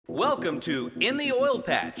Welcome to In the Oil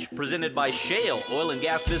Patch, presented by Shale Oil and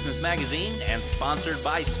Gas Business Magazine and sponsored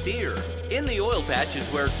by Steer. In the Oil Patch is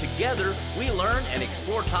where together we learn and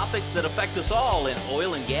explore topics that affect us all in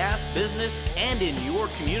oil and gas, business, and in your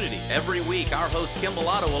community. Every week, our host Kim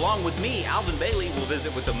Bellotto, along with me, Alvin Bailey, will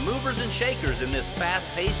visit with the movers and shakers in this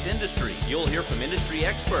fast-paced industry. You'll hear from industry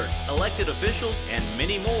experts, elected officials, and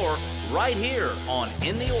many more right here on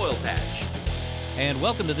In the Oil Patch. And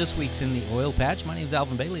welcome to this week's In the Oil Patch. My name's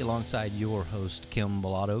Alvin Bailey alongside your host, Kim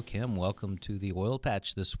Bellotto. Kim, welcome to the Oil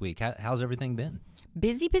Patch this week. How's everything been?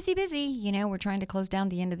 Busy. You know, we're trying to close down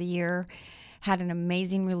the end of the year. Had an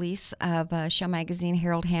amazing release of Shale Magazine,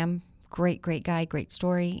 Harold Hamm. Great guy, great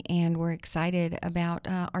story. And we're excited about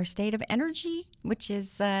our State of Energy, which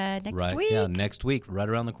is next week. Yeah, next week, right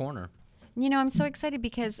around the corner. You know, I'm so excited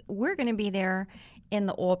because we're going to be there in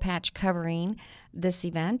the Oil Patch covering this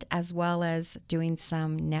event, as well as doing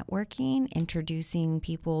some networking, introducing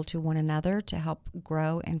people to one another to help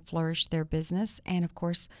grow and flourish their business. And of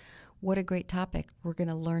course, what a great topic. We're going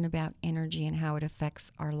to learn about energy and how it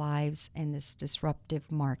affects our lives in this disruptive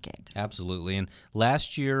market. Absolutely. And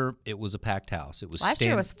last year, it was a packed house. Last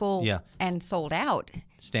year was full and sold out.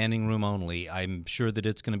 Standing room only. I'm sure that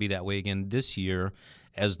it's going to be that way again this year,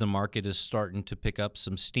 as the market is starting to pick up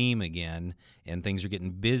some steam again and things are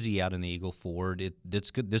getting busy out in the Eagle Ford.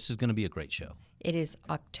 This is going to be a great show. It is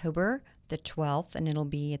October the 12th, and it'll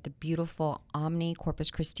be at the beautiful Omni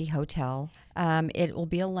Corpus Christi Hotel. It will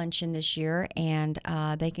be a luncheon this year, and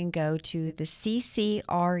they can go to the ccredc.com.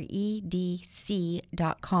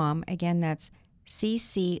 Again, that's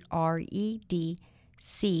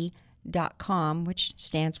ccredc.com, which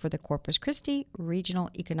stands for the Corpus Christi Regional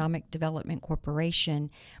Economic Development Corporation.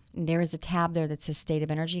 There is a tab there that says State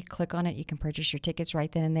of Energy. Click on it. You can purchase your tickets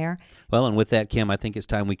right then and there. Well, and with that, Kim, I think it's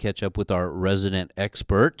time we catch up with our resident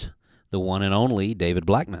expert, the one and only David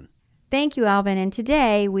Blackman. Thank you, Alvin. And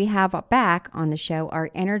today we have back on the show our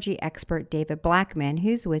energy expert, David Blackman,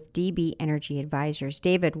 who's with DB Energy Advisors.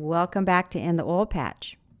 David, welcome back to In the Oil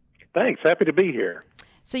Patch. Thanks. Happy to be here.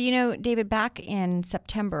 So, you know, David, back in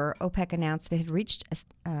September, OPEC announced it had reached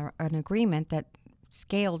an agreement that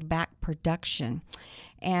scaled back production.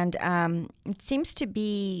 And it seems to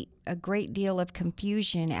be a great deal of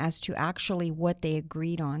confusion as to actually what they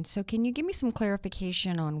agreed on. So can you give me some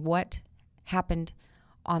clarification on what happened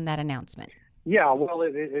on that announcement? Yeah, well,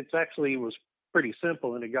 it actually was pretty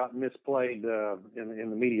simple, and it got misplayed in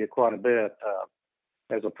the media quite a bit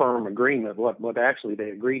as a firm agreement. What actually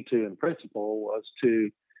they agreed to in principle was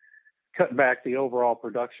to cut back the overall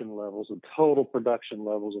production levels, the total production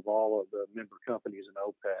levels of all of the member companies in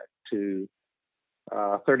OPEC to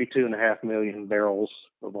 32.5 million barrels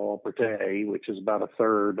of oil per day, which is about a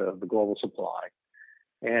third of the global supply,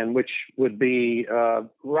 and which would be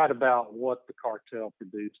right about what the cartel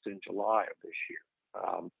produced in July of this year.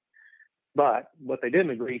 But what they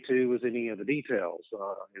didn't agree to was any of the details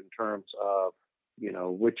in terms of, you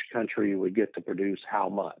know, which country would get to produce how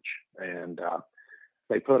much. And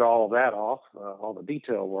they put all of that off, all the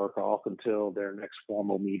detail work off until their next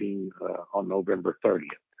formal meeting on November 30th,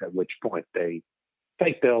 at which point they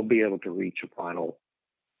think they'll be able to reach a final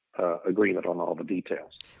agreement on all the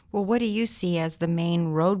details. Well, what do you see as the main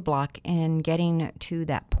roadblock in getting to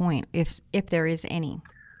that point, if there is any?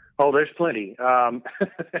 Oh, there's plenty.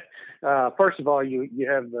 First of all, you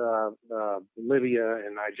have Libya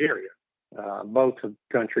and Nigeria. Both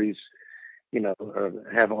countries, you know,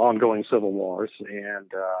 have ongoing civil wars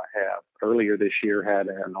and have earlier this year had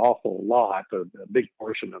an awful lot, a big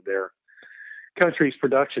portion of their country's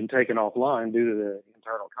production taken offline due to the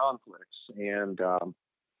internal conflicts. And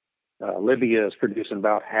Libya is producing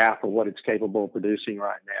about half of what it's capable of producing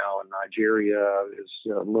right now, and Nigeria is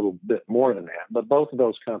a little bit more than that. But both of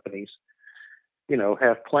those companies, you know,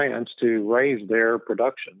 have plans to raise their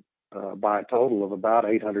production by a total of about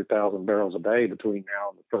 800,000 barrels a day between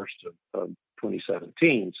now and the first of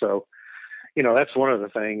 2017. So, you know, that's one of the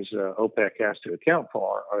things OPEC has to account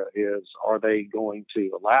for is, are they going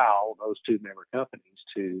to allow those two member companies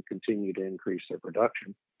to continue to increase their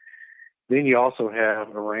production? Then you also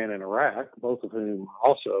have Iran and Iraq, both of whom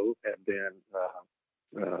also have been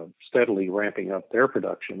steadily ramping up their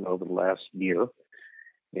production over the last year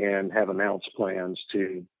and have announced plans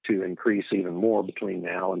to increase even more between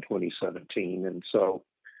now and 2017. And so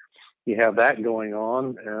you have that going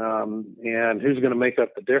on, and who's going to make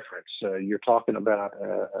up the difference? You're talking about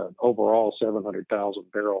an overall 700,000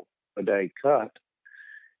 barrel a day cut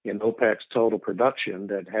in OPEC's total production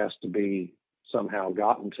that has to be somehow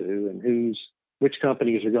gotten to, and which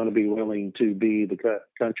companies are going to be willing to be the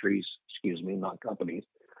countries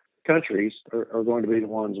are going to be the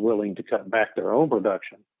ones willing to cut back their own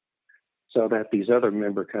production so that these other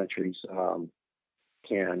member countries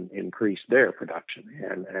can increase their production.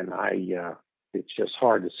 And it's just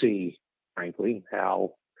hard to see, frankly,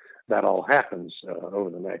 how that all happens over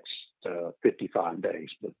the next 55 days.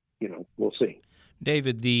 But, we'll see.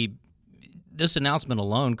 David, this announcement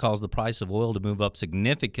alone caused the price of oil to move up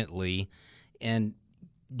significantly. And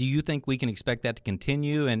do you think we can expect that to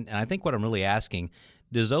continue? And I think what I'm really asking,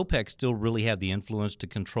 does OPEC still really have the influence to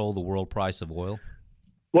control the world price of oil?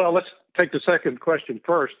 Well, let's take the second question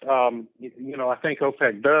first. I think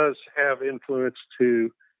OPEC does have influence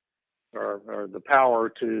or the power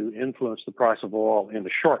to influence the price of oil in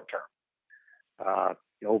the short term,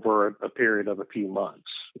 over a period of a few months.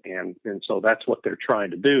 And so that's what they're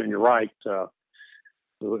trying to do. And you're right, in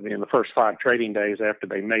the first 5 trading days after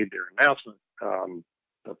they made their announcement,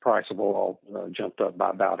 the price of oil jumped up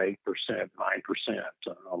by about 8%, 9%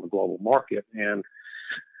 on the global market. And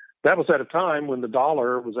that was at a time when the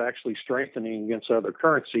dollar was actually strengthening against other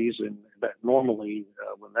currencies. And that normally,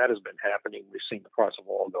 when that has been happening, we've seen the price of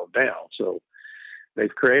oil go down. So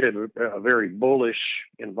they've created a very bullish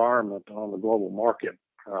environment on the global market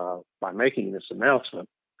by making this announcement.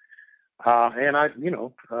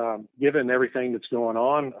 Given everything that's going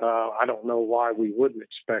on, I don't know why we wouldn't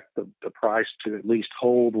expect the price to at least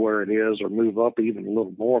hold where it is or move up even a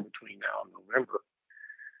little more between now and November.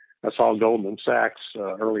 I saw Goldman Sachs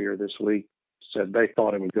earlier this week said they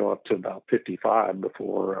thought it would go up to about 55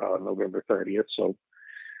 before November 30th. So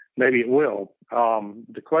maybe it will.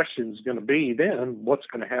 The question is going to be then, what's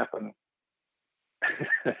going to happen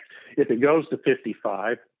if it goes to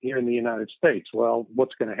 55 here in the United States? Well,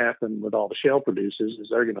 what's going to happen with all the shale producers is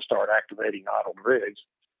they're going to start activating idle rigs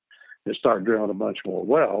and start drilling a bunch more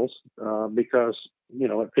wells because,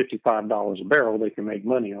 at $55 a barrel, they can make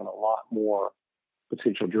money on a lot more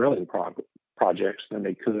potential drilling projects than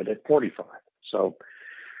they could at 45. So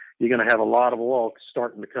you're going to have a lot of oil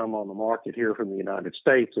starting to come on the market here from the United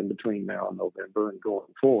States in between now and November and going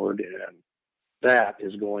forward. And that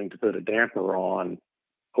is going to put a damper on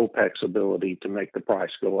OPEC's ability to make the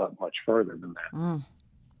price go up much further than that. Mm.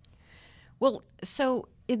 Well, so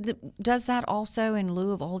does that also, in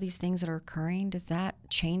lieu of all these things that are occurring, does that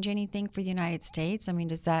change anything for the United States? I mean,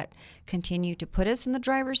 does that continue to put us in the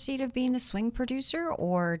driver's seat of being the swing producer,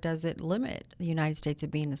 or does it limit the United States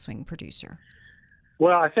of being the swing producer?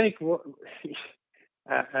 Well, I think,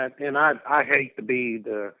 and I hate to be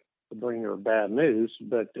the bringer of bad news,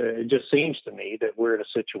 but it just seems to me that we're in a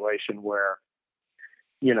situation where,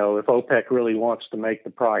 if OPEC really wants to make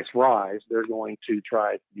the price rise, they're going to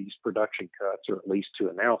try these production cuts, or at least to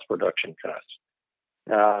announce production cuts.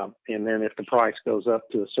 And then if the price goes up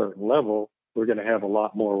to a certain level, we're going to have a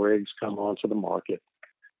lot more rigs come onto the market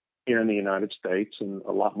here in the United States, and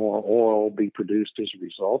a lot more oil be produced as a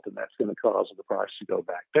result, and that's going to cause the price to go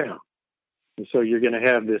back down. And so you're going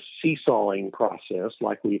to have this seesawing process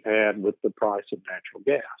like we've had with the price of natural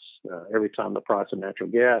gas. Every time the price of natural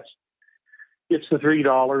gas gets to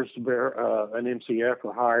 $3 an MCF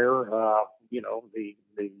or higher,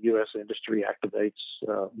 the U.S. industry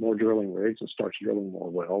activates more drilling rigs and starts drilling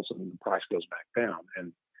more wells, and the price goes back down.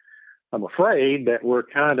 And I'm afraid that we're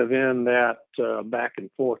kind of in that back and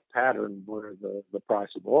forth pattern where the price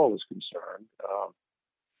of oil is concerned.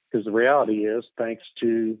 Because the reality is, thanks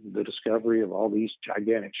to the discovery of all these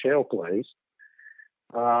gigantic shale plays,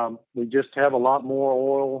 we just have a lot more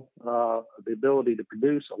oil, the ability to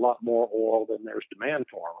produce a lot more oil than there's demand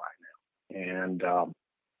for right now. And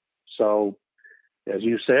so, as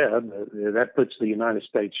you said, that puts the United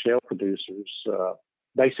States shale producers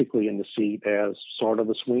basically in the seat as sort of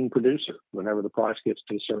a swing producer. Whenever the price gets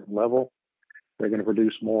to a certain level, they're going to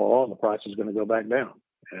produce more oil, and the price is going to go back down.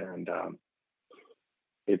 And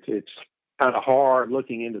it's kind of hard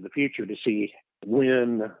looking into the future to see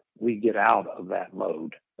when we get out of that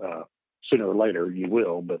mode. Sooner or later, you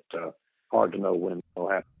will, but hard to know when it will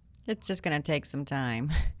happen. It's just going to take some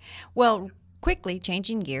time. Well, quickly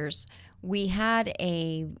changing gears, we had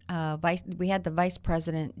the vice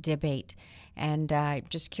president debate, and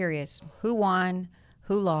just curious, who won,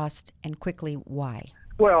 who lost, and quickly why?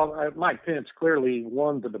 Well, Mike Pence clearly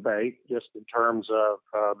won the debate, just in terms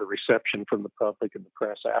of the reception from the public and the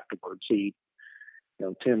press afterwards.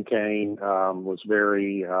 Tim Kaine was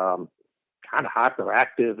very kind of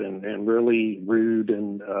hyperactive and really rude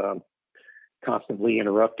and constantly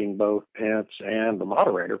interrupting both Pence and the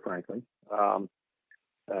moderator, frankly,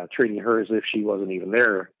 treating her as if she wasn't even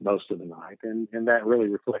there most of the night. And that really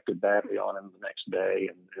reflected badly on him the next day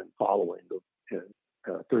and following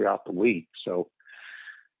throughout the week. So,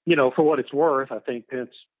 for what it's worth, I think Pence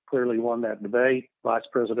clearly won that debate. Vice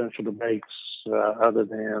presidential debates, other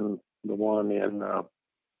than the one in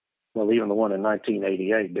Well, even the one in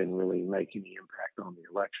 1988 didn't really make any impact on the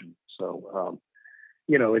election. So,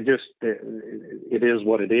 it is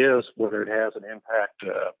what it is. Whether it has an impact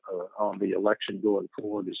on the election going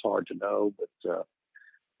forward is hard to know. But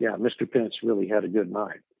Mr. Pence really had a good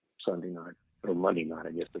night Sunday night, or Monday night,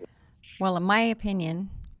 I guess it is. Well, in my opinion,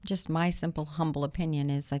 just my simple, humble opinion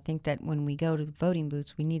is I think that when we go to the voting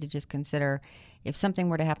booths, we need to just consider if something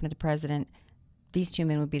were to happen to the president, these two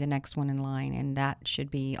men would be the next one in line, and that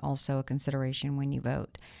should be also a consideration when you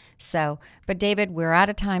vote. So, but David, we're out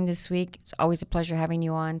of time this week. It's always a pleasure having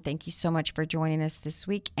you on. Thank you so much for joining us this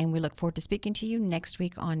week, and we look forward to speaking to you next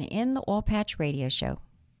week on In the Oil Patch Radio Show.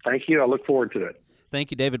 Thank you. I look forward to it. Thank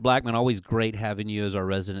you, David Blackman. Always great having you as our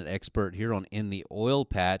resident expert here on In the Oil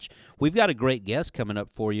Patch. We've got a great guest coming up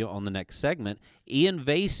for you on the next segment. Ian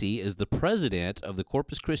Vasey is the president of the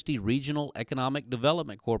Corpus Christi Regional Economic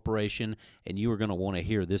Development Corporation, and you are going to want to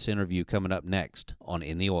hear this interview coming up next on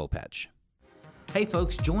In the Oil Patch. Hey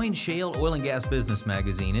folks, join Shale Oil and Gas Business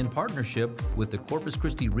Magazine in partnership with the Corpus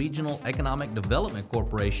Christi Regional Economic Development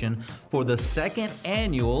Corporation for the second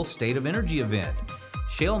annual State of Energy event.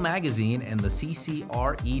 Shale Magazine and the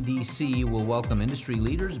CCREDC will welcome industry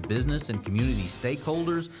leaders, business, and community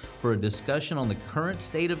stakeholders for a discussion on the current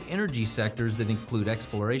state of energy sectors that include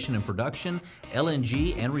exploration and production,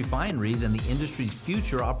 LNG and refineries, and the industry's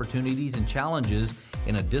future opportunities and challenges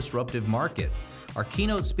in a disruptive market. Our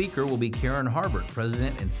keynote speaker will be Karen Harbert,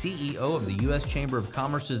 President and CEO of the U.S. Chamber of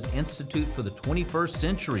Commerce's Institute for the 21st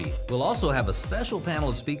Century. We'll also have a special panel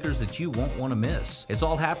of speakers that you won't want to miss. It's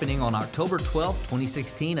all happening on October 12,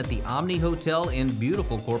 2016 at the Omni Hotel in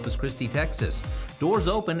beautiful Corpus Christi, Texas. Doors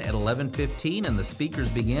open at 11:15 and the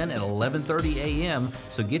speakers begin at 11:30 a.m.,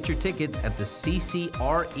 so get your tickets at the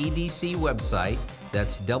CCREDC website.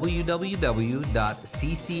 That's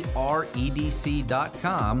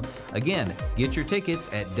www.ccredc.com. Again, get your tickets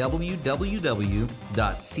at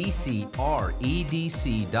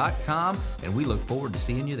www.ccredc.com, and we look forward to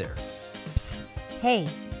seeing you there. Psst. Hey,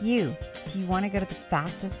 you. Do you want to go to the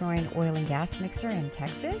fastest growing oil and gas mixer in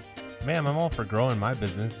Texas? Ma'am, I'm all for growing my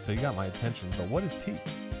business, so you got my attention, but what is TEAC?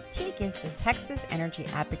 TEAC is the Texas Energy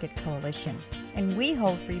Advocate Coalition, and we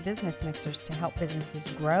hold free business mixers to help businesses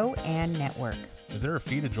grow and network. Is there a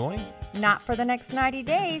fee to join? Not for the next 90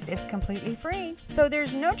 days. It's completely free. So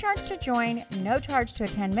there's no charge to join, no charge to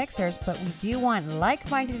attend mixers, but we do want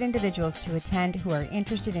like-minded individuals to attend who are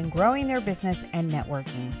interested in growing their business and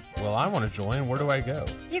networking. Well, I want to join. Where do I go?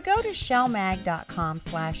 You go to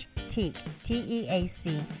shellmag.com/TEAC,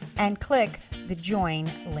 T-E-A-C, and click the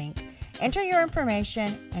join link. Enter your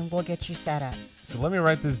information and we'll get you set up. So let me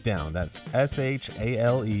write this down. That's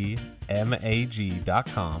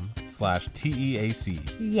SHALEMAG.com/TEAC.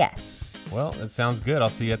 Yes. Well, that sounds good.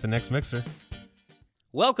 I'll see you at the next mixer.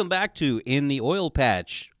 Welcome back to In the Oil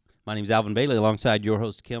Patch. My name is Alvin Bailey alongside your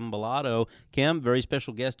host, Kim Bellotto. Kim, very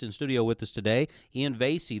special guest in studio with us today, Ian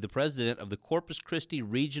Vasey, the president of the Corpus Christi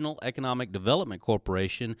Regional Economic Development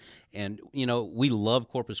Corporation. And, you know, we love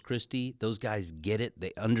Corpus Christi. Those guys get it.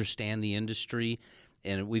 They understand the industry.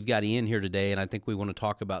 And we've got Ian here today, and I think we want to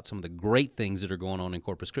talk about some of the great things that are going on in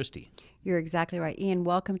Corpus Christi. You're exactly right. Ian,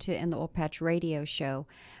 welcome to In the Oil Patch Radio Show.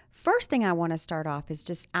 First thing I want to start off is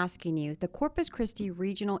just asking you, the Corpus Christi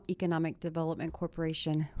Regional Economic Development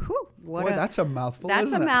Corporation, that's a mouthful, That's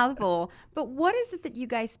isn't a it? mouthful. But what is it that you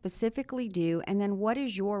guys specifically do, and then what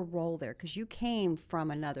is your role there? Because you came from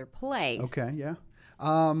another place. Okay, yeah.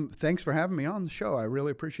 Thanks for having me on the show. I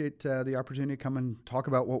really appreciate the opportunity to come and talk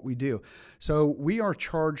about what we do. So we are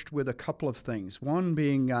charged with a couple of things. One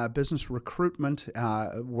being business recruitment,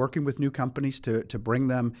 working with new companies to bring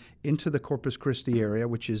them into the Corpus Christi area,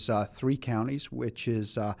 which is 3 counties, which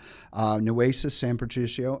is Nueces, San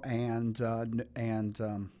Patricio, and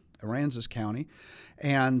Aransas County.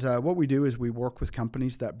 And what we do is we work with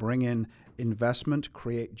companies that bring in investment,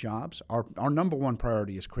 create jobs. Our number one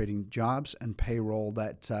priority is creating jobs and payroll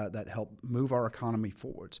that help move our economy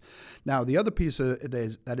forwards. Now, the other piece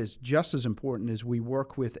that is just as important is we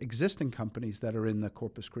work with existing companies that are in the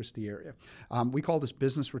Corpus Christi area. We call this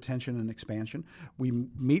business retention and expansion. We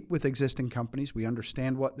meet with existing companies. We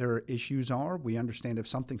understand what their issues are. We understand if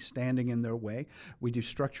something's standing in their way. We do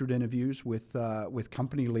structured interviews with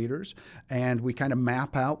company leaders, and we kind of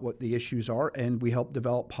map out what the issues are, and we help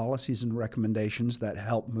develop policies and recommendations that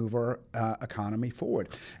help move our economy forward.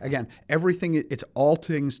 Again, it's all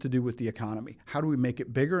things to do with the economy. How do we make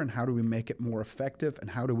it bigger, and how do we make it more effective,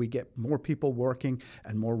 and how do we get more people working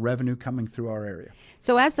and more revenue coming through our area?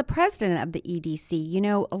 So as the president of the EDC, you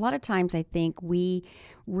know, a lot of times I think we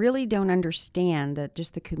really don't understand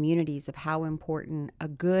just the communities of how important a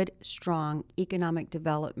good, strong economic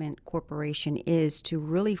development corporation is to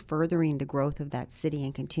really furthering the growth of that city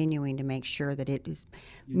and continuing to make sure that it is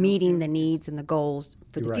meeting the needs and the goals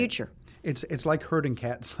for the future. It's like herding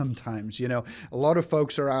cats sometimes. You know, a lot of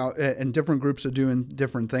folks are out and different groups are doing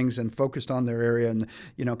different things and focused on their area and,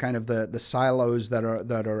 you know, kind of the silos that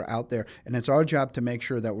are out there. And it's our job to make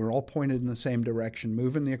sure that we're all pointed in the same direction,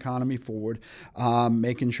 moving the economy forward,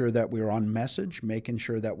 making sure that we're on message, making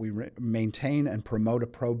sure that we maintain and promote a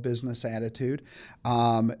pro-business attitude,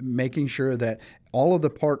 making sure that all of the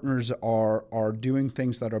partners are doing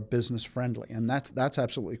things that are business friendly, and that's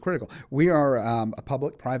absolutely critical. We are a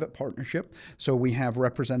public-private partnership, so we have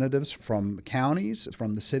representatives from counties,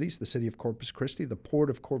 from the cities, the city of Corpus Christi, the port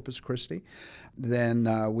of Corpus Christi.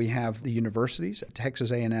 Then we have the universities,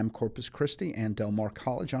 Texas A&M Corpus Christi and Del Mar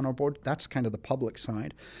College on our board. That's kind of the public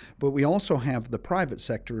side. But we also have the private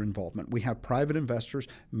sector involvement. We have private investors,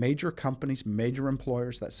 major companies, major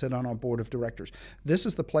employers that sit on our board of directors. This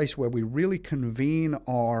is the place where we really convene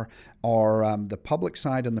our the public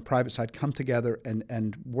side and the private side come together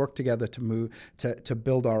and work together to move to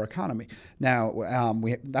build our economy. Now,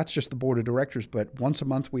 that's just the board of directors, but once a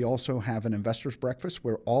month we also have an investors breakfast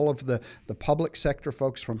where all of the public sector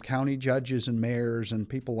folks from county judges and mayors and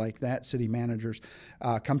people like that, city managers,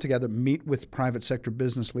 come together, meet with private sector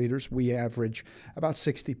business leaders. We average about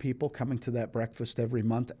 60 people coming to that breakfast every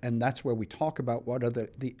month, and that's where we talk about what are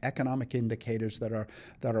the economic indicators that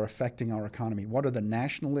are affecting our economy. What are the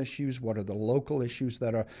national issues? What are the local issues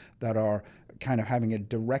that are kind of having a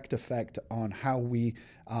direct effect on how we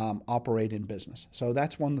operate in business? So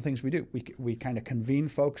that's one of the things we do. We kind of convene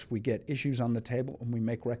folks, we get issues on the table, and we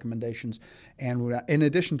make recommendations. And in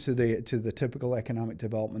addition to the typical economic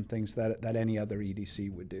development things that any other EDC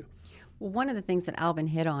would do. Well, one of the things that Alvin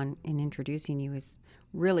hit on in introducing you is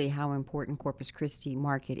really how important Corpus Christi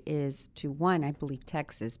market is to, one, I believe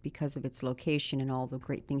Texas because of its location and all the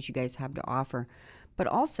great things you guys have to offer, but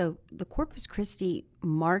also the Corpus Christi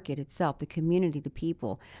market itself, the community, the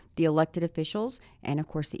people, the elected officials, and of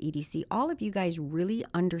course the EDC. All of you guys really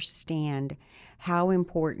understand how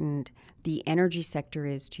important the energy sector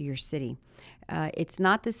is to your city. It's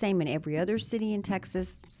not the same in every other city in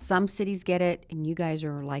Texas. Some cities get it, and you guys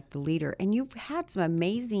are like the leader. And you've had some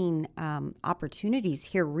amazing opportunities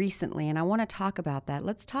here recently, and I want to talk about that.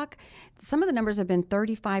 Let's talk. Some of the numbers have been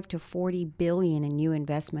 35 to 40 billion in new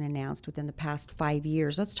investment announced within the past 5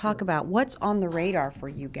 years. Let's talk about what's on the radar for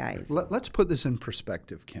you guys. Let's put this in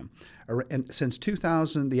perspective, Kim. And since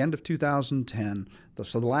the end of 2010,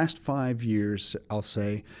 so the last 5 years, I'll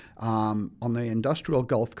say, on the industrial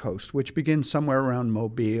Gulf Coast, which begins somewhere around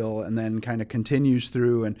Mobile and then kind of continues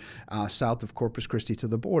through and south of Corpus Christi to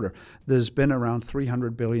the border, there's been around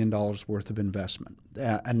 $300 billion worth of investment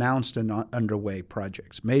announced and underway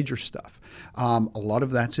projects, major stuff. A lot of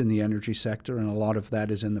that's in the energy sector, and a lot of that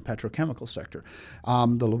is in the petrochemical sector.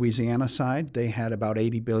 The Louisiana side, they had about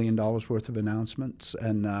 $80 billion worth of announcements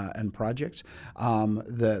and projects.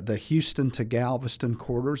 The Houston to Galveston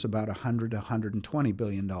corridors, about $100 to $120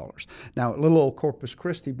 billion. Now, little old Corpus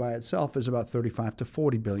Christi by itself is about $35 to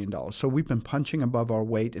 $40 billion. So we've been punching above our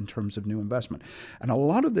weight in terms of new investment. And a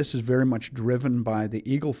lot of this is very much driven by the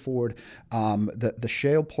Eagle Ford, the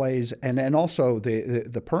shale plays, and also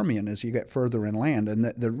the Permian as you get further inland. And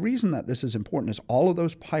the reason that this is important is all of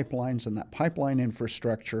those pipelines and that pipeline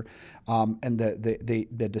infrastructure and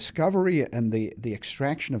the discovery and the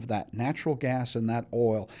extraction of that natural gas and that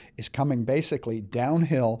oil is coming basically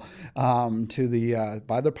downhill by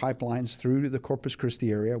the pipelines through the Corpus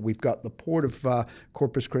Christi area. We've got the port of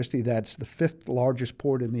Corpus Christi. That's the 5th largest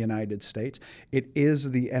port in the United States. It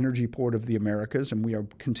is the energy port of the Americas, and we are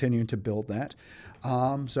continuing to build that.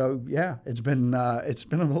 So yeah, it's been a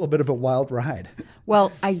little bit of a wild ride.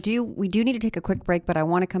 Well, we do need to take a quick break, but I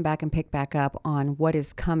want to come back and pick back up on what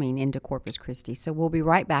is coming into Corpus Christi. So we'll be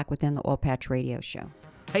right back within the Oil Patch Radio Show.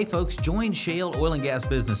 Hey folks, join Shale Oil and Gas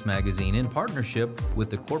Business Magazine in partnership with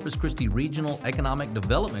the Corpus Christi Regional Economic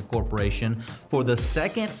Development Corporation for the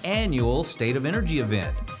 2nd annual State of Energy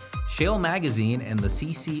event. Shale Magazine and the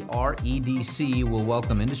CCREDC will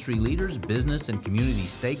welcome industry leaders, business, and community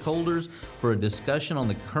stakeholders for a discussion on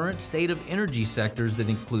the current state of energy sectors that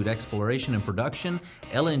include exploration and production,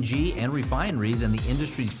 LNG, and refineries, and the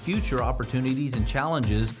industry's future opportunities and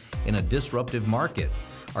challenges in a disruptive market.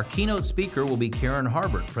 Our keynote speaker will be Karen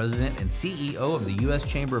Harbert, President and CEO of the U.S.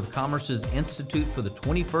 Chamber of Commerce's Institute for the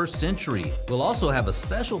 21st Century. We'll also have a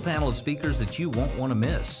special panel of speakers that you won't want to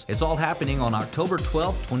miss. It's all happening on October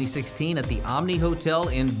 12, 2016 at the Omni Hotel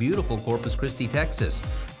in beautiful Corpus Christi, Texas.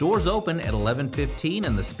 Doors open at 11:15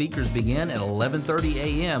 and the speakers begin at 11:30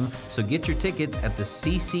 a.m., so get your tickets at the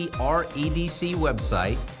CCREDC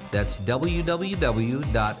website. That's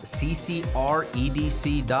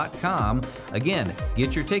www.ccredc.com. Again,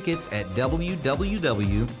 get your tickets at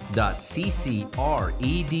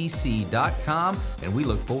www.ccredc.com, and we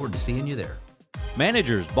look forward to seeing you there.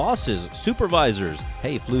 Managers, bosses, supervisors,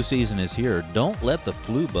 hey, flu season is here. Don't let the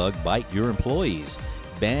flu bug bite your employees.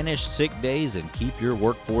 Banish sick days and keep your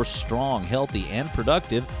workforce strong, healthy, and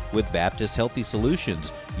productive with Baptist Healthy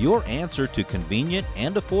Solutions, your answer to convenient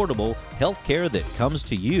and affordable health care that comes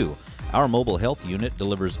to you. Our mobile health unit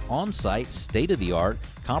delivers on-site, state-of-the-art,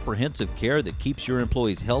 comprehensive care that keeps your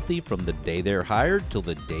employees healthy from the day they're hired till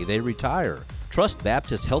the day they retire. Trust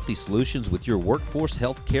Baptist Healthy Solutions with your workforce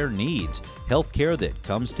health care needs. Health care that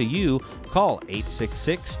comes to you. Call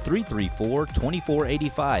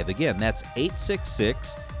 866-334-2485. Again, that's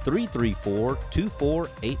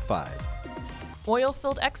 866-334-2485.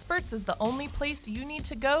 Oilfield Experts is the only place you need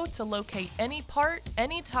to go to locate any part,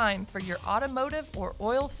 anytime for your automotive or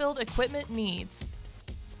oilfield equipment needs.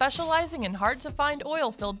 Specializing in hard-to-find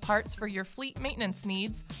oilfield parts for your fleet maintenance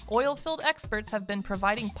needs, Oilfield Experts have been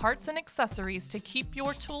providing parts and accessories to keep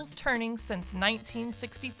your tools turning since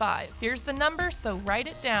 1965. Here's the number, so write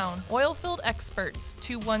it down. Oilfield Experts,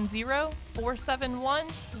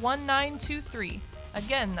 210-471-1923.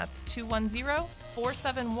 Again, that's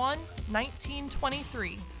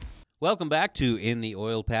 210-471-1923. Welcome back to In the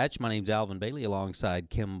Oil Patch. My name's Alvin Bailey alongside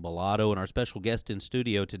Kim Bellotto, and our special guest in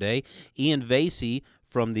studio today, Ian Vasey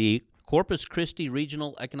from the Corpus Christi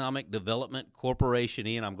Regional Economic Development Corporation.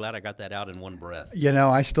 Ian, I'm glad I got that out in one breath. You know,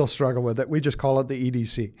 I still struggle with it. We just call it the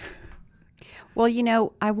EDC. Well, you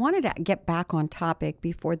know, I wanted to get back on topic.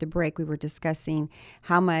 Before the break, we were discussing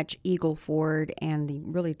how much Eagle Ford and the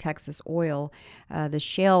really Texas oil, the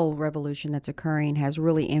shale revolution that's occurring has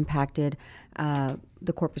really impacted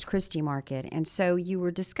the Corpus Christi market. And so you were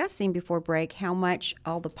discussing before break how much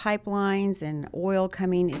all the pipelines and oil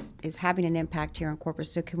coming is having an impact here in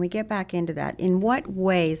Corpus. So can we get back into that? In what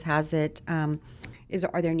ways has it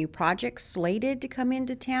are there new projects slated to come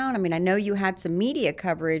into town? I mean, I know you had some media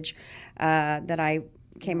coverage that I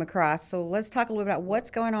came across. So let's talk a little bit about what's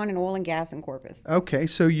going on in oil and gas in Corpus. Okay,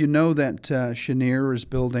 so you know that Cheniere is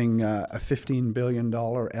building a $15 billion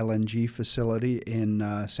LNG facility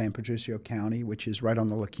in San Patricio County, which is right on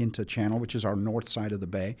the La Quinta Channel, which is our north side of the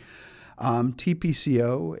bay.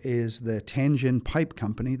 TPCO is the Tianjin Pipe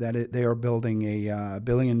Company that they are building a $1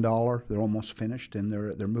 billion. They're almost finished, and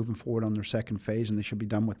they're moving forward on their second phase, and they should be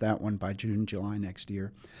done with that one by June, July next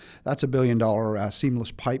year. That's a $1 billion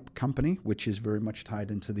seamless pipe company, which is very much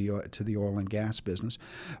tied into the oil and gas business.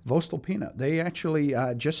 Voestalpine, they actually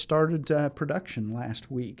just started production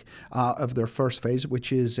last week of their first phase,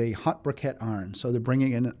 which is a hot briquette iron. So they're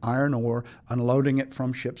bringing in iron ore, unloading it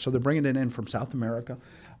from ships. So they're bringing it in from South America.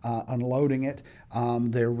 Unloading it.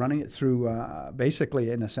 They're running it through basically,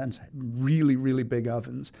 in a sense, really, really big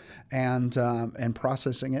ovens and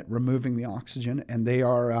processing it, removing the oxygen. And they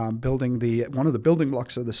are building one of the building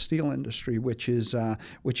blocks of the steel industry, which is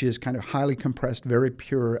kind of highly compressed, very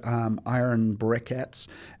pure iron briquettes,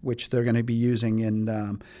 which they're going to be using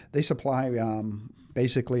in. They supply.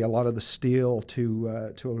 Basically, a lot of the steel to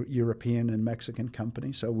a European and Mexican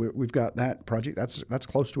company. So we've got that project. That's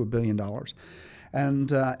close to $1 billion.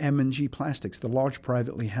 And M&G Plastics, the large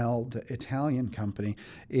privately held Italian company,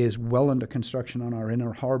 is well under construction on our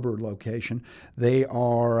Inner Harbor location. They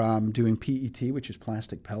are doing PET, which is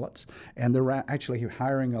plastic pellets, and they're actually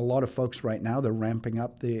hiring a lot of folks right now. They're ramping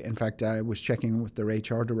up. In fact, I was checking with their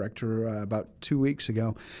HR director about 2 weeks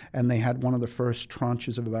ago, and they had one of the first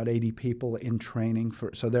tranches of about 80 people in training.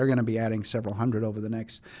 So they're going to be adding several hundred over the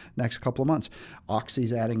next couple of months.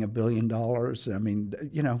 Oxy's adding $1 billion. I mean,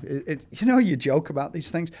 you joke about these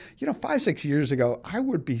things. 5-6 years ago, I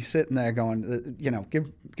would be sitting there going,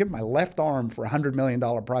 give my left arm for $100 million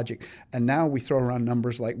project. And now we throw around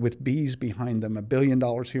numbers like with B's behind them, $1 billion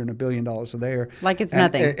here and $1 billion there. Like it's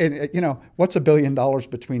nothing. And what's $1 billion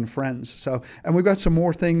between friends? So, and we've got some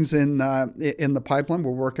more things in the pipeline.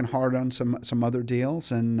 We're working hard on some other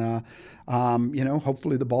deals, and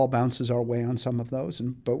hopefully the ball bounces our way on some of those.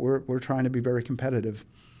 But we're trying to be very competitive.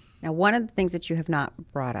 Now, one of the things that you have not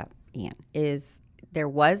brought up, Ian, is there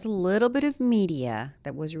was a little bit of media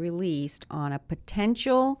that was released on a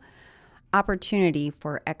potential opportunity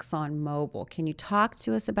for ExxonMobil. Can you talk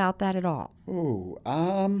to us about that at all? Oh,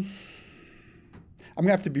 I'm going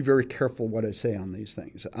to have to be very careful what I say on these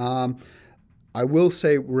things. I will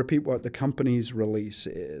repeat what the company's release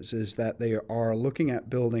is that they are looking at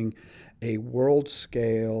building a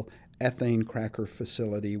world-scale ethane cracker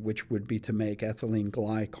facility, which would be to make ethylene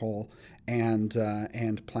glycol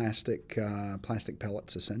and plastic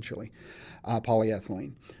pellets, essentially,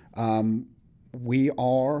 polyethylene. We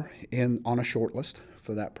are on a short list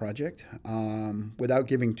for that project. Without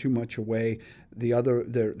giving too much away, there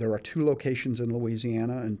are 2 locations in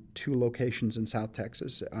Louisiana and 2 locations in South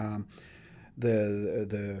Texas.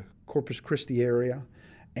 The Corpus Christi area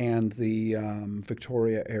and the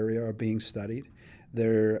Victoria area are being studied.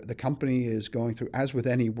 The company is going through, as with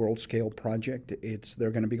any world-scale project,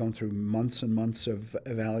 they're going to be going through months and months of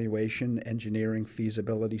evaluation, engineering,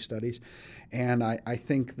 feasibility studies, and I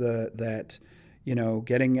think that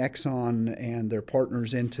getting Exxon and their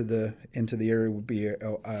partners into the area would be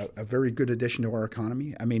a very good addition to our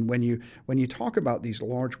economy. I mean, when you talk about these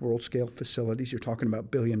large world-scale facilities, you're talking about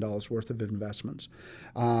 $1 billion worth of investments.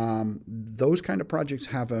 Those kind of projects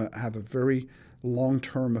have a very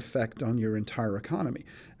long-term effect on your entire economy.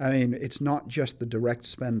 I mean, it's not just the direct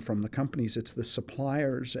spend from the companies, it's the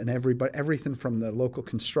suppliers and everything from the local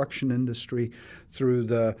construction industry through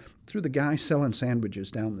the guy selling sandwiches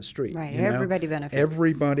down the street. Right, everybody benefits.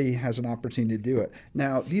 Everybody has an opportunity to do it.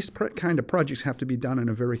 Now, these kind of projects have to be done in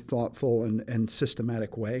a very thoughtful and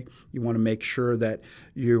systematic way. You want to make sure that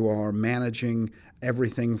you are managing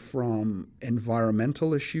everything from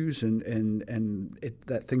environmental issues and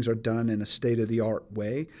that things are done in a state-of-the-art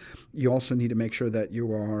way. You also need to make sure that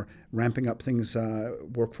you are ramping up things,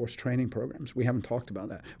 workforce training programs. We haven't talked about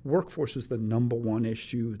that. Workforce is the number one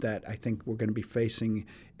issue that I think we're going to be facing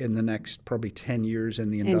in the next probably 10 years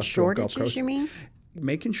in the industrial Gulf Coast. And shortages, you mean?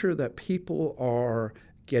 Making sure that people are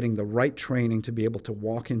getting the right training to be able to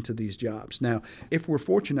walk into these jobs. Now, if we're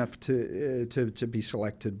fortunate enough to be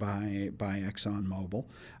selected by ExxonMobil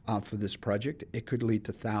for this project, it could lead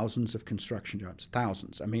to thousands of construction jobs.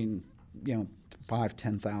 Thousands. I mean,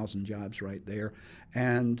 5,000-10,000 jobs right there,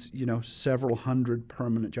 and several hundred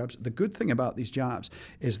permanent jobs. The good thing about these jobs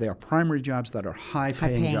is they are primary jobs that are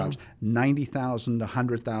high-paying jobs, $90,000 to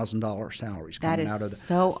 $100,000 salaries coming out of That is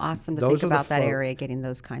so awesome to think about that area getting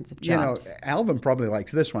those kinds of jobs. Alvin probably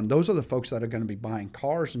likes this one. Those are the folks that are going to be buying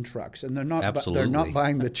cars and trucks, and they're not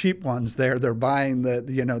buying the cheap ones. They're buying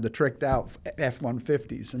the tricked out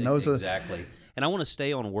F-150s, and those exactly. And I want to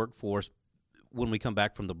stay on workforce when we come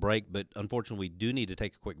back from the break, but unfortunately we do need to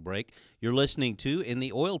take a quick break. You're listening to In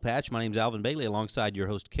the Oil Patch. My name's Alvin Bailey, alongside your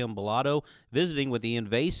host Kim Bellotto, visiting with Ian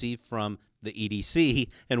Vasey from the EDC,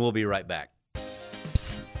 and we'll be right back.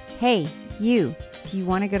 Psst. Hey, you. Do you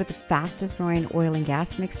want to go to the fastest growing oil and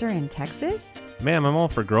gas mixer in Texas? Ma'am, I'm all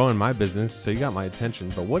for growing my business, so you got my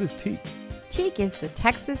attention, but what is TEAC? TEAC is the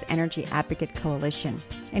Texas Energy Advocate Coalition,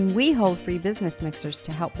 and we hold free business mixers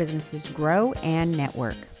to help businesses grow and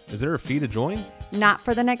network. Is there a fee to join? Not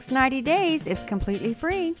for the next 90 days. It's completely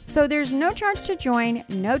free. So there's no charge to join,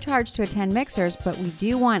 no charge to attend mixers, but we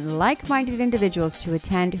do want like-minded individuals to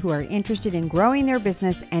attend who are interested in growing their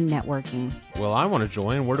business and networking. Well, I want to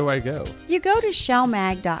join. Where do I go? You go to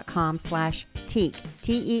shellmag.com/TEAC,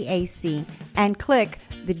 T-E-A-C, and click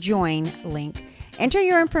the join link. Enter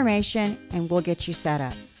your information and we'll get you set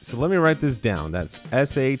up. So let me write this down. That's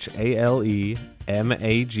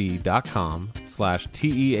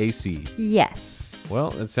SHALEMAG.com/TEAC. Yes. Well,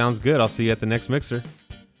 that sounds good. I'll see you at the next mixer.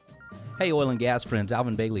 Hey, oil and gas friends,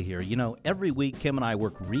 Alvin Bailey here. Every week Kim and I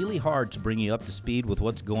work really hard to bring you up to speed with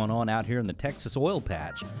what's going on out here in the Texas oil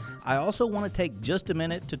patch. I also want to take just a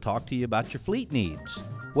minute to talk to you about your fleet needs.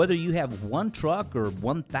 Whether you have 1 truck or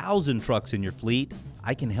 1,000 trucks in your fleet,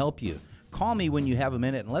 I can help you. Call me when you have a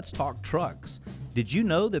minute and let's talk trucks. Did you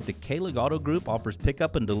know that the Kahlig Auto Group offers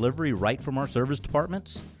pickup and delivery right from our service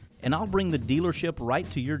departments? And I'll bring the dealership right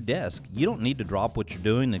to your desk. You don't need to drop what you're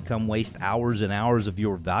doing and come waste hours and hours of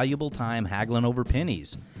your valuable time haggling over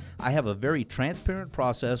pennies. I have a very transparent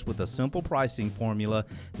process with a simple pricing formula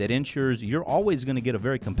that ensures you're always going to get a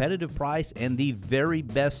very competitive price and the very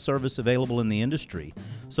best service available in the industry.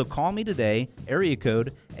 So call me today, area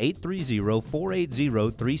code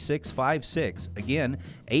 830-480-3656. Again,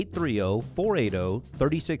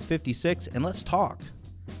 830-480-3656, and let's talk.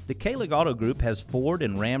 The Kahlig Auto Group has Ford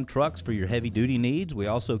and Ram trucks for your heavy-duty needs. We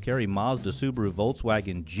also carry Mazda, Subaru,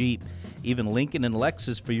 Volkswagen, Jeep, even Lincoln and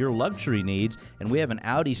Lexus for your luxury needs, and we have an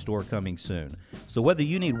Audi store coming soon. So whether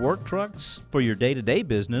you need work trucks for your day-to-day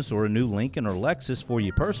business or a new Lincoln or Lexus for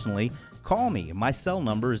you personally, call me. My cell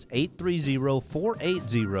number is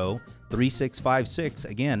 830-480-3656. 830-480-3656.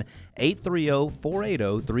 Again,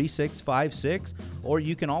 830-480-3656. Or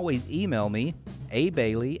you can always email me,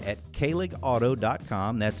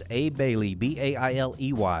 abailey@kahligauto.com. That's abailey,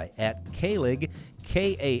 B-A-I-L-E-Y, at Kahlig,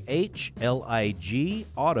 K-A-H-L-I-G,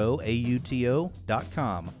 auto,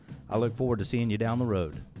 A-U-T-O.com. I look forward to seeing you down the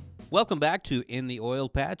road. Welcome back to In the Oil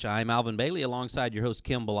Patch. I'm Alvin Bailey alongside your host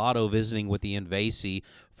Kim Bellato, visiting with Ian Vasey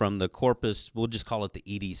from the Corpus, we'll just call it the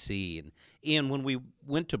EDC. And Ian, when we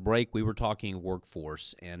went to break, we were talking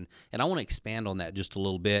workforce, and I want to expand on that just a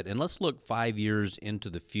little bit. And let's look 5 years into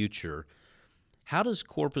the future. How does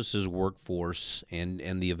Corpus's workforce and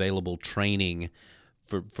the available training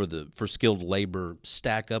for skilled labor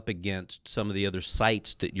stack up against some of the other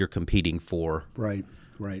sites that you're competing for? Right.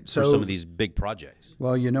 For some of these big projects.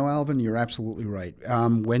 Well, Alvin, you're absolutely right.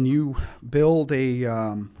 When you build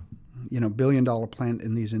a billion-dollar plant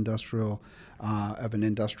in these industrial of an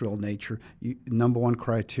industrial nature, number one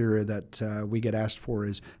criteria that we get asked for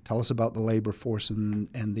is tell us about the labor force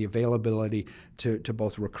and the availability to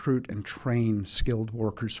both recruit and train skilled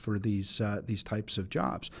workers for these types of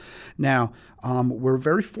jobs. Now, we're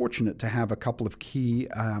very fortunate to have a couple of key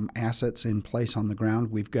assets in place on the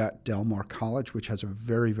ground. We've got Del Mar College, which has a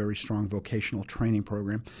very, very strong vocational training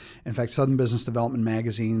program. In fact, Southern Business Development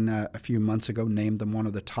Magazine a few months ago named them one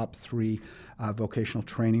of the top 3 vocational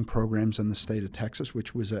training programs in the state of Texas,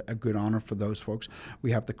 which was a good honor for those folks.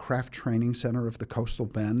 We have the Craft Training Center of the Coastal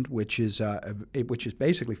Bend, which is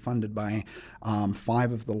basically funded by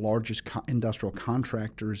 5 of the largest industrial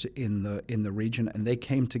contractors in the region, and they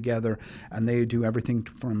came together and they do everything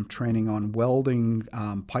from training on welding,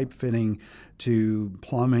 pipe fitting, to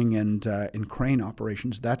plumbing and crane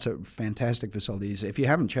operations. That's a fantastic facility. If you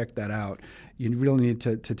haven't checked that out, you really need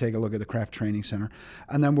to take a look at the Craft Training Center.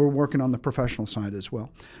 And then we're working on the professional side as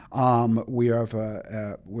well.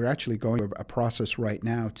 We're actually going through a process right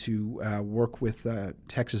now to work with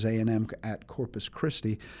Texas A&M at Corpus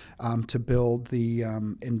Christi to build the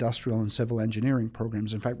industrial and civil engineering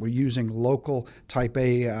programs. In fact, we're using local Type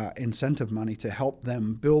A incentive money to help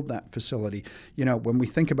them build that facility. When we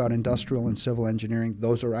think about industrial and civil engineering,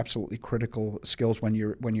 those are absolutely critical skills when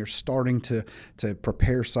you're starting to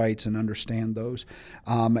prepare sites and understand those.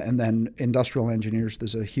 And then industrial engineers,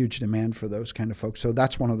 there's a huge demand for those kind of folks. So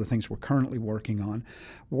that's one of the things we're currently working on.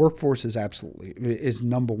 Workforce is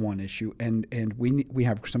number one issue, and we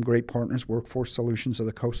have some great partners. Workforce Solutions of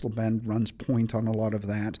the Coastal Bend runs point on a lot of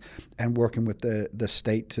that, and working with the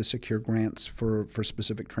state to secure grants for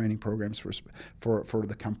specific training programs for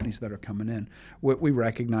the companies that are coming in. We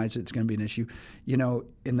recognize it's going to be an issue.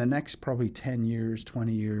 In the next probably 10 years,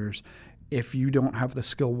 20 years, if you don't have the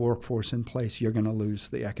skilled workforce in place, you're going to lose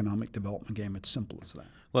the economic development game. It's simple as that.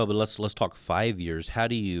 Well, but let's talk 5 years. How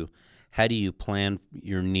do you plan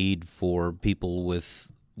your need for people with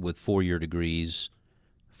 4-year degrees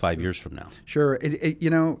 5 years from now? Sure.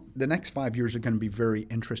 The next 5 years are going to be very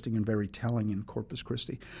interesting and very telling in Corpus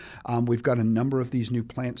Christi. We've got a number of these new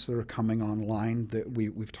plants that are coming online. That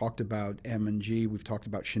we've talked about M&G. We've talked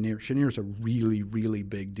about Cheniere. Cheniere is a really, really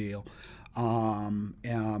big deal.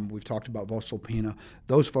 We've talked about Voestalpine.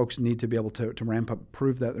 Those folks need to be able to ramp up,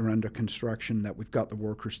 prove that they're under construction, that we've got the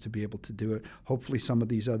workers to be able to do it. Hopefully some of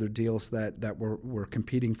these other deals that we're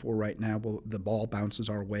competing for right now, the ball bounces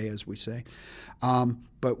our way, as we say.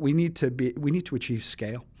 But we need to achieve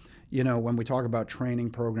scale. When we talk about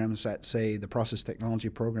training programs at, say, the process technology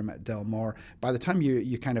program at Del Mar, by the time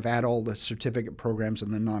you kind of add all the certificate programs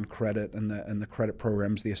and the non-credit and the credit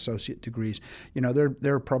programs, the associate degrees,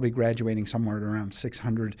 they're probably graduating somewhere at around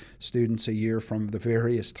 600 students a year from the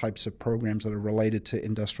various types of programs that are related to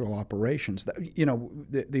industrial operations.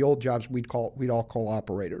 The old jobs we'd all call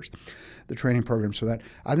operators. The training programs for that.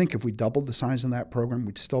 I think if we doubled the size of that program,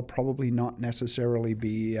 we'd still probably not necessarily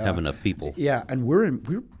be have enough people. Yeah, and we're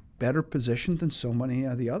better positioned than so many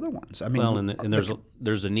of the other ones. I mean, well, and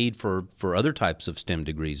there's a need for other types of STEM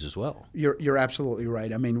degrees as well. You're absolutely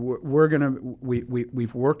right. I mean,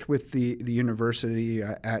 we've worked with the university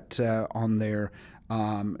on their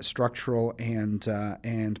structural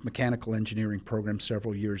and mechanical engineering program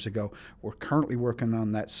several years ago. We're currently working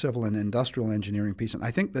on that civil and industrial engineering piece, and I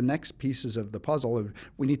think the next pieces of the puzzle,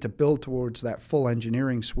 we need to build towards that full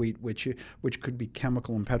engineering suite, which could be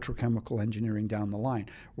chemical and petrochemical engineering down the line.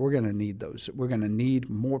 We're going to need those. We're going to need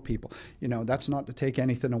more people. That's not to take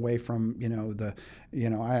anything away from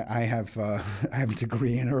I have a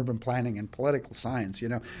degree in urban planning and political science.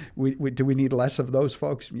 Do we need less of those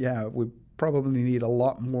folks? Yeah, we probably need a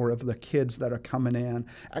lot more of the kids that are coming in,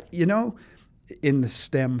 in the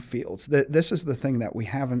STEM fields. This is the thing that we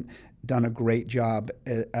haven't done a great job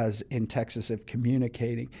as in Texas of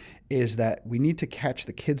communicating is that we need to catch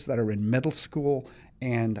the kids that are in middle school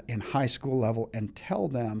and in high school level and tell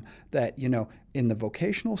them that, in the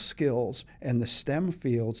vocational skills and the STEM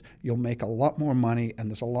fields, you'll make a lot more money and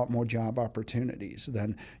there's a lot more job opportunities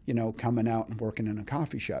than, coming out and working in a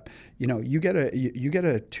coffee shop. You get a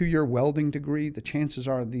 2-year welding degree, the chances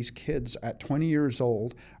are these kids at 20 years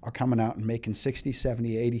old are coming out and making $60,000,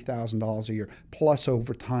 $70,000, $80,000 a year plus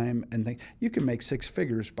overtime, and you can make six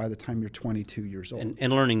figures by the time you're 22 years old.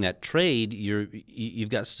 And learning that trade, you've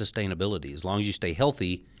got sustainability. As long as you stay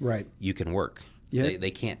healthy, right, you can work. Yeah.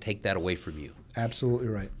 They can't take that away from you. Absolutely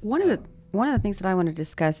right. One of the things that I want to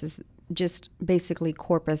discuss is just basically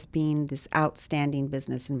Corpus being this outstanding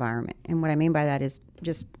business environment. And what I mean by that is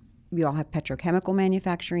just you all have petrochemical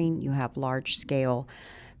manufacturing, you have large scale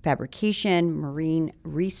fabrication, marine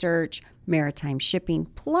research, maritime shipping,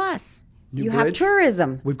 plus New you bridge. have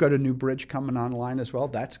tourism. We've got a new bridge coming online as well.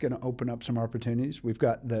 That's going to open up some opportunities. We've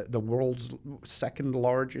got the world's second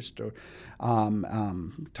largest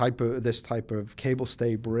type of cable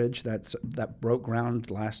stay bridge that broke ground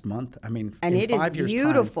last month. I mean, and in it is 5 years'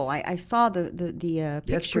 beautiful. time, I saw the pictures.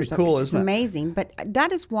 it's pretty of cool, it. It's isn't it? amazing. But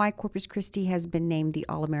that is why Corpus Christi has been named the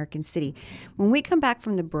All-American City. When we come back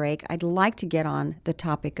from the break, I'd like to get on the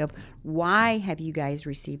topic of why have you guys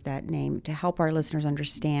received that name to help our listeners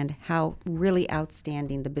understand how really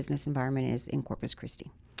outstanding the business environment is in Corpus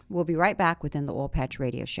Christi. We'll be right back within the Oil Patch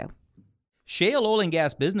Radio Show. Shale Oil and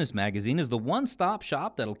Gas Business Magazine is the one-stop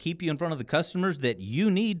shop that'll keep you in front of the customers that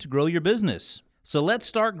you need to grow your business. So let's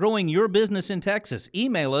start growing your business in Texas.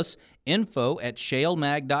 Email us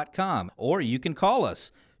info@shalemag.com, or you can call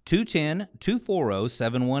us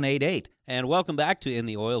 210-240-7188. And welcome back to In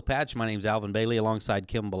the Oil Patch. My name's Alvin Bailey alongside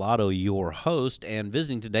Kim Bellato, your host, and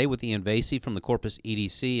visiting today with Ian Vasey from the Corpus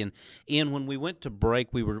EDC. And Ian, when we went to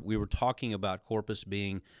break, we were talking about Corpus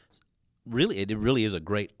being it really is a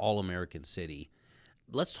great all-American city.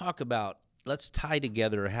 Let's tie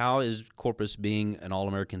together, how is Corpus being an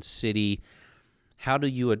all-American city? How do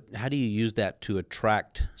you use that to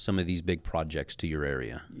attract some of these big projects to your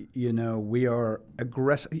area? We are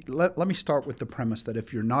aggressive. Let me start with the premise that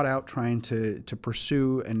if you're not out trying to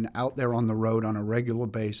pursue and out there on the road on a regular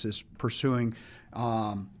basis, pursuing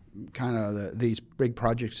these big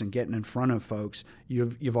projects and getting in front of folks,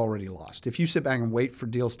 you've already lost. If you sit back and wait for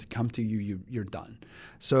deals to come to you, you're done.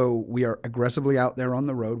 So we are aggressively out there on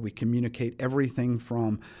the road. We communicate everything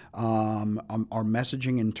from our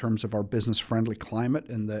messaging in terms of our business-friendly climate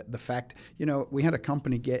and the fact, we had a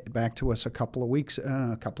company get back to us a couple of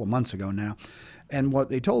months ago now. And what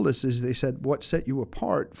they told us is they said, what set you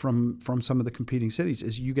apart from some of the competing cities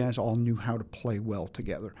is you guys all knew how to play well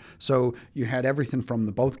together. So you had everything from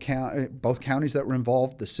the both counties that were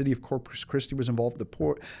involved. The city of Corpus Christi was involved.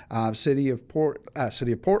 The city of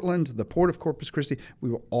Portland, the port of Corpus Christi.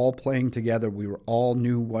 We were all playing together. We were all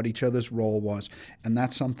knew what each other's role was, and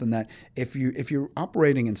that's something that if you're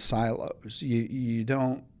operating in silos,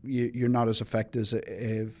 you're not as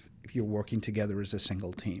effective if you're working together as a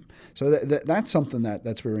single team. So that's something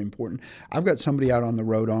that's very important. I've got somebody out on the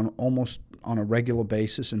road almost on a regular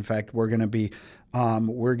basis. In fact, we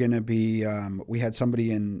had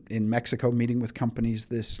somebody in Mexico meeting with companies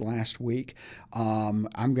this last week.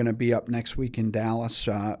 I'm going to be up next week in Dallas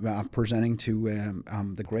presenting to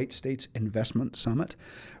the Great States Investment Summit.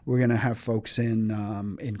 We're going to have folks in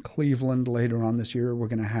Cleveland later on this year. We're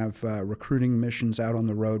going to have recruiting missions out on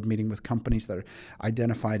the road meeting with companies that are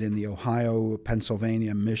identified in the Ohio,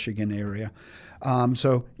 Pennsylvania, Michigan area.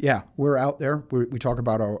 We're out there. We talk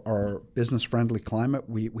about our business-friendly climate.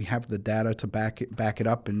 We have the data to back it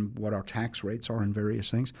up and what our tax rates are and various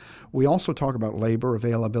things. We also talk about labor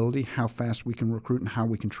availability, how fast we can recruit and how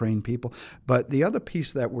we can train people. But the other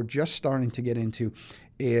piece that we're just starting to get into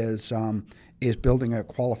is building a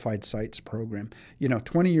qualified sites program.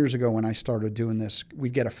 20 years ago when I started doing this,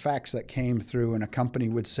 we'd get a fax that came through and a company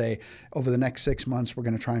would say, over the next 6 months, we're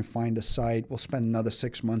going to try and find a site. We'll spend another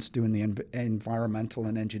 6 months doing the environmental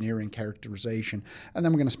and engineering characterization, and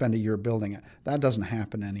then we're going to spend a year building it. That doesn't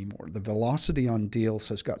happen anymore. The velocity on deals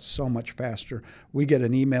has got so much faster. We get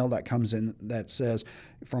an email that comes in that says,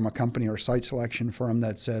 from a company or site selection firm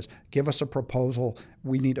that says, give us a proposal.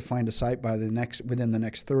 We need to find a site within the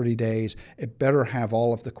next 30 days. It better have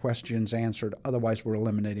all of the questions answered. Otherwise, we're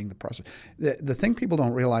eliminating the process. The thing people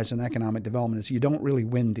don't realize in economic development is you don't really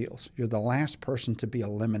win deals. You're the last person to be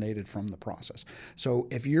eliminated from the process. So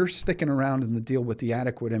if you're sticking around in the deal with the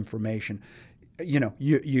adequate information,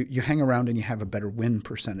 you hang around and you have a better win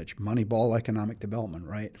percentage. Moneyball economic development,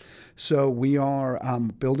 right? So we are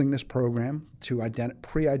building this program to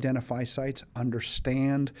pre-identify sites,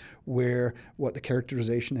 understand what the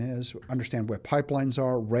characterization is, understand where pipelines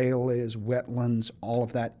are, rail is, wetlands, all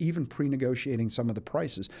of that, even pre-negotiating some of the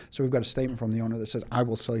prices. So we've got a statement from the owner that says, I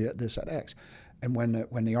will sell you this at X. And when the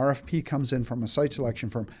RFP comes in from a site selection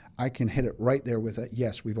firm, I can hit it right there with it.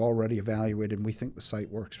 Yes, we've already evaluated and we think the site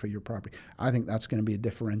works for your property. I think that's going to be a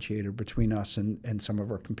differentiator between us and some of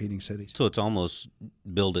our competing cities. So it's almost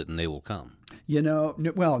build it and they will come.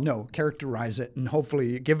 No, characterize it and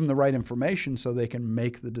hopefully give them the right information so they can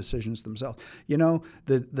make the decisions themselves.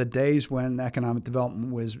 The days when economic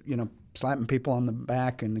development was, slapping people on the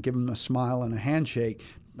back and giving them a smile and a handshake,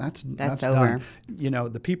 that's over.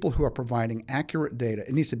 Done. The people who are providing accurate data,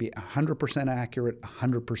 it needs to be 100% accurate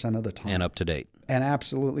 100% of the time. And up to date. And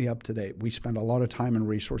absolutely up to date. We spend a lot of time and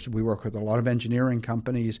resources. We work with a lot of engineering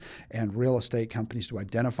companies and real estate companies to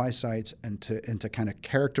identify sites and to kind of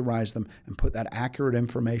characterize them and put that accurate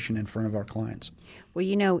information in front of our clients. Well,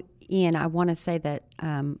 Ian, I want to say that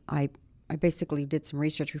I basically did some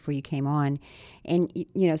research before you came on, and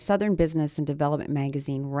Southern Business and Development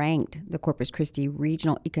Magazine ranked the Corpus Christi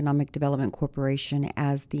Regional Economic Development Corporation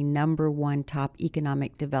as the #1 top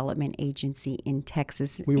economic development agency in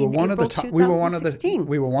Texas. We were one of the top. We were one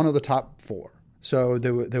of the top 4. So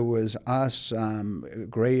there was us,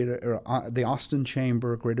 the Austin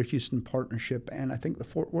Chamber, Greater Houston Partnership, and I think the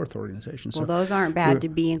Fort Worth organization. Well, those aren't bad to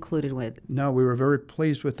be included with. No, we were very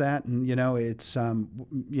pleased with that, and it's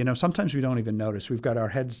sometimes we don't even notice. We've got our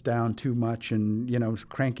heads down too much, and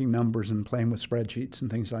cranking numbers and playing with spreadsheets and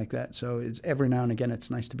things like that. So it's every now and again it's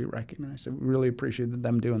nice to be recognized. I really appreciated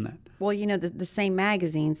them doing that. Well, the same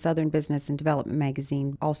magazine, Southern Business and Development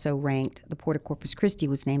Magazine, also ranked the Port of Corpus Christi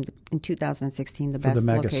was named in 2016 the best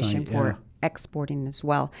location for exporting as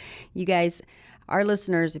well. You guys, our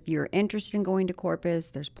listeners, if you're interested in going to Corpus,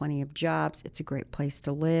 there's plenty of jobs. It's a great place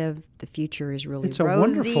to live. The future is really rosy. It's a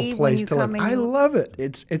wonderful place to live. I love it.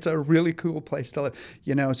 It's a really cool place to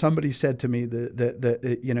live. Somebody said to me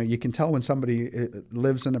that you can tell when somebody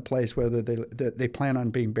lives in a place whether they plan on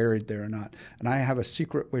being buried there or not. And I have a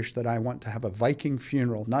secret wish that I want to have a Viking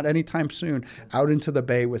funeral, not anytime soon, out into the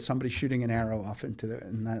bay with somebody shooting an arrow off into it,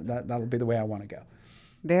 and that'll be the way I want to go.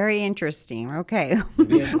 Very interesting. Okay.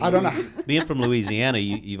 I don't know. Being from Louisiana,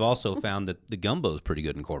 you've also found that the gumbo is pretty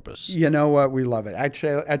good in Corpus. You know what? We love it.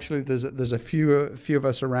 Actually, there's a few of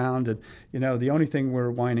us around, and the only thing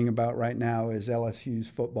we're whining about right now is LSU's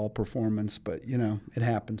football performance. But it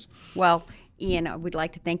happens. Well, Ian, I would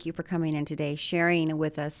like to thank you for coming in today, sharing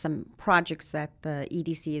with us some projects that the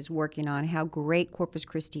EDC is working on, how great Corpus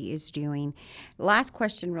Christi is doing. Last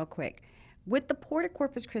question, real quick. With the Port of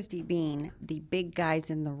Corpus Christi being the big guys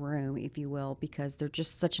in the room, if you will, because they're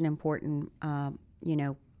just such an important,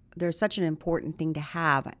 they're such an important thing to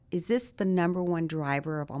have. Is this the #1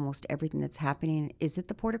 driver of almost everything that's happening? Is it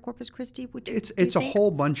the Port of Corpus Christi? It's a whole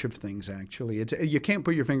bunch of things, actually. You can't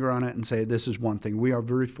put your finger on it and say this is one thing. We are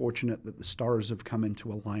very fortunate that the stars have come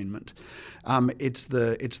into alignment. It's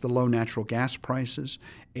the low natural gas prices.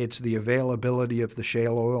 It's the availability of the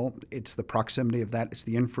shale oil. It's the proximity of that. It's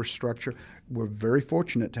the infrastructure. We're very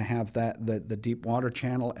fortunate to have the deep water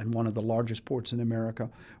channel and one of the largest ports in America.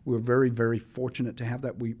 We're very, very fortunate to have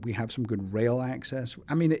that. We have some good rail access.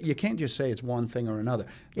 I mean, you can't just say it's one thing or another.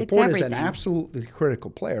 The port is an absolutely critical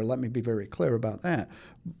player. Let me be very clear about that.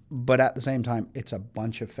 But at the same time, it's a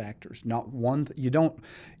bunch of factors. Not one. You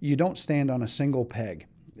don't stand on a single peg.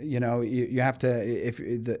 You have to, if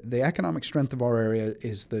the economic strength of our area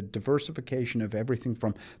is the diversification of everything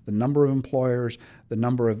from the number of employers, the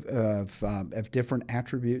number of different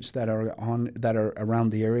attributes that are around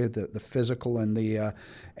the area, the physical and the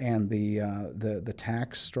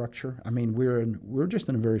tax structure. I mean, we're just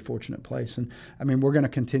in a very fortunate place, and I mean, we're going to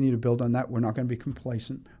continue to build on that. We're not going to be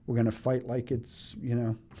complacent. We're going to fight like it's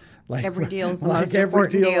like every deal is the like most every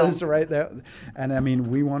important deal deal. is right there. And I mean,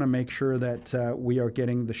 we want to make sure that we are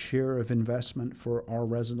getting the share of investment for our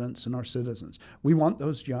residents and our citizens. We want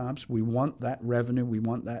those jobs. We want that revenue. We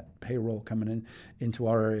want that payroll coming into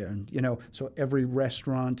our area. And so every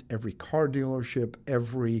restaurant, every car dealership,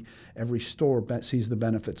 every store sees the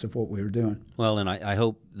benefits of what we are doing. Well, and I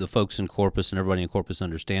hope the folks in Corpus and everybody in Corpus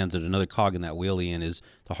understands that another cog in that wheel, Ian, is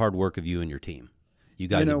the hard work of you and your team. You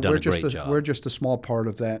guys have done a great job. We're just a small part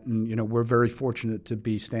of that, and we're very fortunate to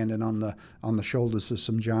be standing on the shoulders of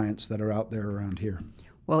some giants that are out there around here.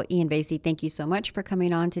 Well, Ian Vasey, thank you so much for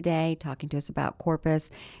coming on today, talking to us about Corpus.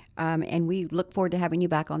 And we look forward to having you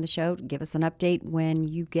back on the show. Give us an update when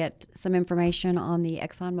you get some information on the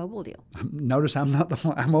ExxonMobil deal. Notice I'm not the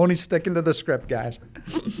one. I'm only sticking to the script, guys.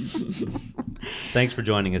 Thanks for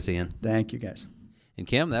joining us, Ian. Thank you, guys. And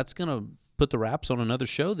Kim, that's going to put the wraps on another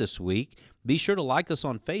show this week. Be sure to like us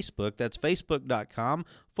on Facebook. That's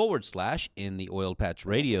facebook.com/In the Oil Patch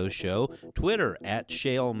Radio Show. Twitter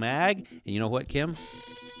 @ShaleMag. And you know what, Kim?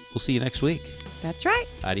 We'll see you next week. That's right.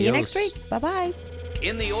 Adios. See you next week. Bye-bye.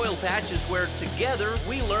 In the Oil Patch is where together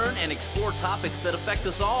we learn and explore topics that affect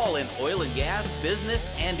us all in oil and gas, business,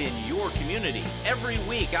 and in your community. Every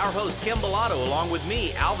week, our host Kim Bellato, along with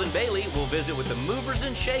me, Alvin Bailey, will visit with the movers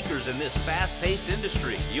and shakers in this fast-paced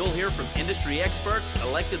industry. You'll hear from industry experts,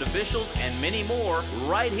 elected officials, and many more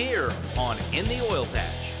right here on In the Oil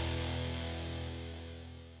Patch.